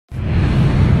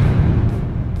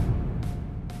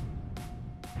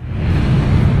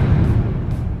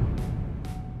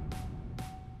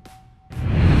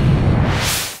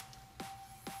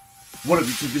What up,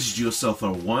 YouTube? This is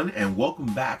GeoStealth1, and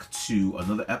welcome back to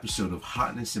another episode of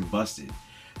Hotness and Busted.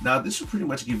 Now, this will pretty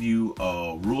much give you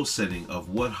a rule setting of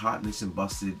what Hotness and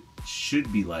Busted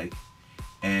should be like,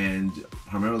 and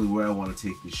primarily where I want to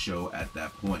take the show at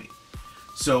that point.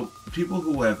 So, people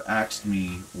who have asked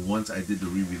me once I did the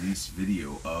re-release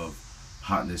video of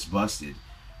Hotness Busted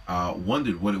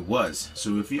wondered what it was.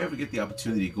 So if you ever get the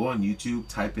opportunity, go on YouTube,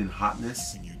 type in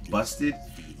Hotness Busted.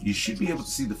 You should be able to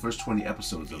see the first 20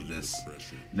 episodes of this.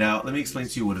 Now, let me explain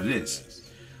to you what it is.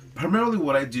 Primarily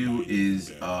what I do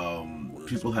is,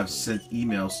 people have sent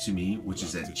emails to me, which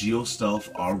is at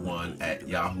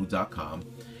geostealthr1@yahoo.com.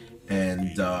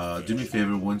 And do me a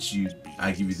favor, once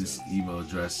I give you this email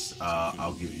address,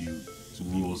 I'll give you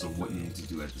rules of what you need to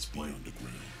do at this point.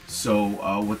 So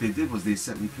what they did was they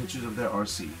sent me pictures of their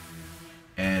RC,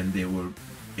 and they were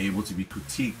able to be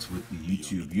critiqued with the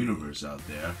YouTube universe out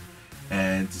there,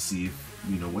 and to see if,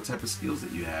 you know, what type of skills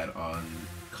that you had on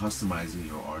customizing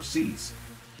your RCs.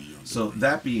 So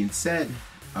that being said,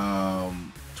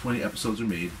 20 episodes were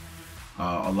made.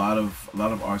 A lot of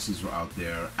RCs were out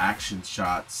there, action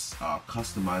shots,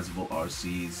 customizable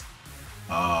RCs,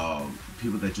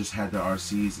 people that just had their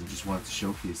RCs and just wanted to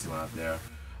showcase them out there.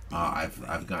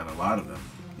 I've gotten a lot of them,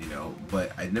 you know,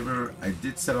 but I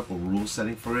did set up a rule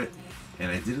setting for it, and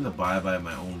I didn't abide by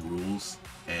my own rules,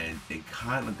 and it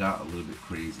kind of got a little bit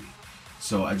crazy.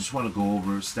 So I just want to go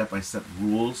over step-by-step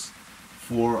rules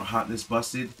for Hotness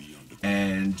Busted,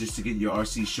 and just to get your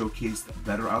RC showcased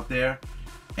better out there,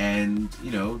 and,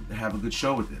 you know, have a good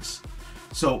show with this.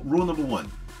 So rule number 1,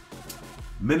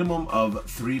 minimum of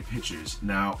 3 pictures.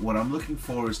 Now what I'm looking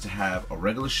for is to have a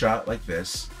regular shot like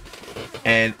this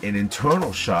and an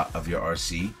internal shot of your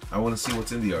RC. I want to see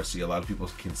what's in the RC. A lot of people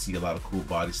can see a lot of cool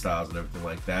body styles and everything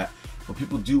like that, but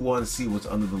people do want to see what's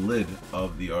under the lid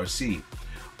of the RC.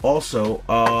 Also,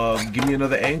 give me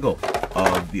another angle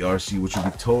of the RC, which would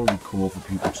be totally cool for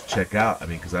people to check out. I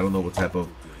mean, because I don't know what type of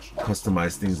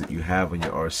customized things that you have on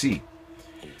your RC.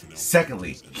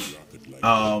 Secondly,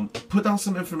 put down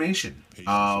some information.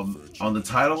 On the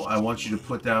title, I want you to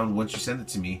put down, once you send it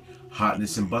to me,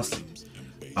 Hotness and Busted,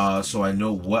 so I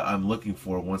know what I'm looking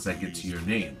for once I get to your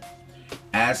name.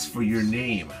 As for your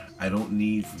name, I don't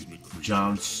need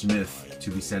John Smith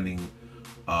to be sending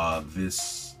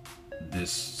this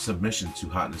submission to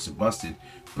Hotness and Busted.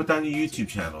 Put down your YouTube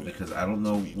channel, because I don't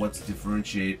know what to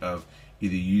differentiate of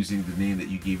either using the name that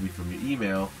you gave me from your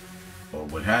email or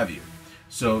what have you.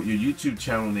 So your YouTube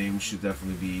channel name should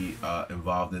definitely be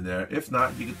involved in there. If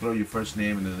not, you can throw your first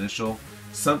name and initial,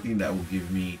 something that will give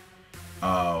me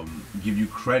give you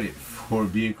credit for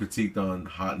being critiqued on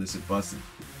Hotness and Busted.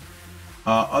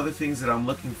 Other things that I'm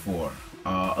looking for,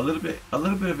 a little bit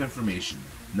of information.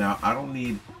 Now, I don't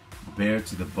need bare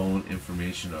to the bone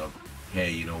information of,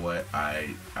 hey, you know what,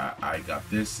 I got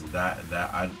this and that and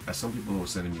that. Some people were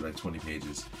sending me like 20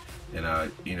 pages,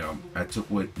 and you know, I took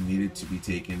what needed to be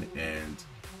taken and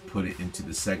put it into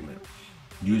the segment.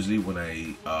 Usually when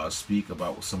I speak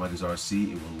about somebody's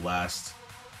RC, it will last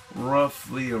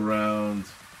roughly around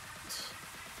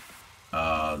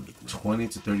 20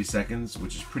 to 30 seconds,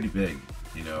 which is pretty big,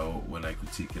 you know, when I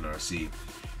critique an RC.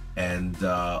 And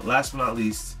last but not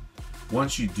least,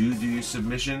 once you do your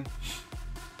submission,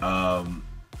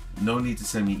 no need to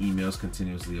send me emails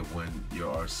continuously of when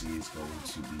your RC is going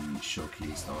to be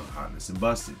showcased on Hotness and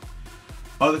Busted.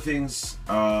 Other things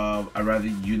I'd rather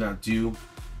you not do.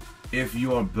 If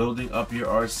you are building up your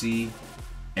RC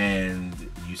and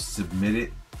you submit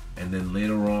it, and then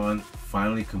later on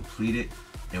finally complete it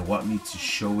and want me to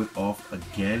show it off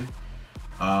again,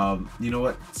 you know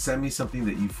what, send me something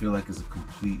that you feel like is a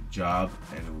complete job,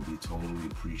 and it will be totally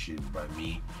appreciated by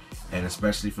me, and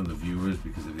especially from the viewers,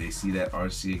 because if they see that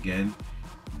RC again,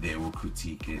 they will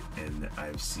critique it, and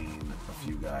I've seen a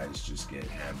few guys just get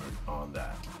hammered on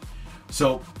that.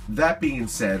 So that being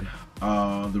said,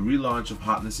 the relaunch of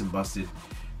Hotness and Busted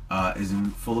is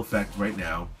in full effect right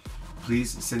now.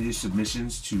 Please send your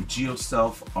submissions to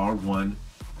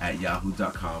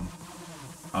geostealthr1@yahoo.com.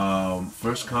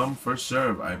 First come, first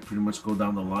serve. I pretty much go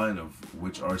down the line of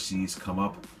which RCs come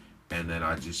up, and then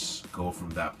I just go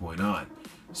from that point on.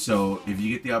 So if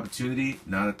you get the opportunity,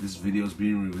 now that this video is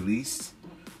being released,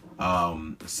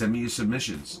 send me your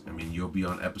submissions. I mean, you'll be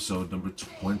on episode number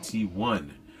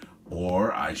 21,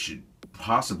 or I should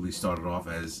possibly start it off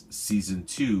as season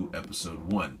 2,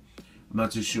 episode 1. I'm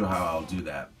not too sure how I'll do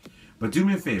that. But do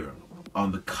me a favor,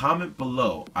 on the comment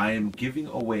below, I am giving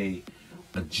away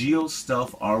a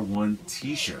GeoStealth R1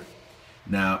 t-shirt.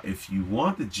 Now, if you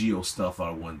want the GeoStealth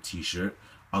R1 t-shirt,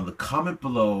 on the comment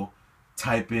below,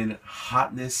 type in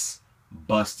Hotness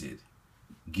Busted.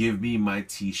 Give me my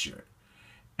t-shirt.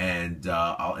 and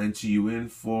I'll enter you in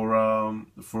for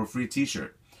a free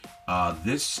t-shirt.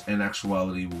 This in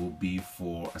actuality will be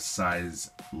for a size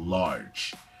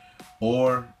large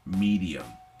or medium.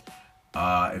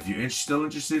 If you're still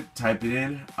interested, type it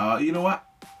in. You know what?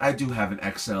 I do have an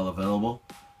XL available.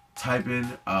 Type in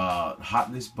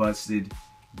Hotness Busted,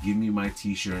 give me my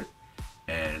t-shirt,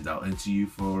 and I'll enter you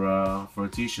for a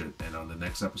t-shirt. And on the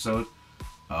next episode,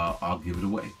 I'll give it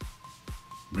away.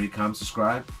 Rate, comment,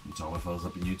 subscribe, and to all my fellas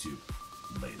up in YouTube.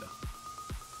 Later.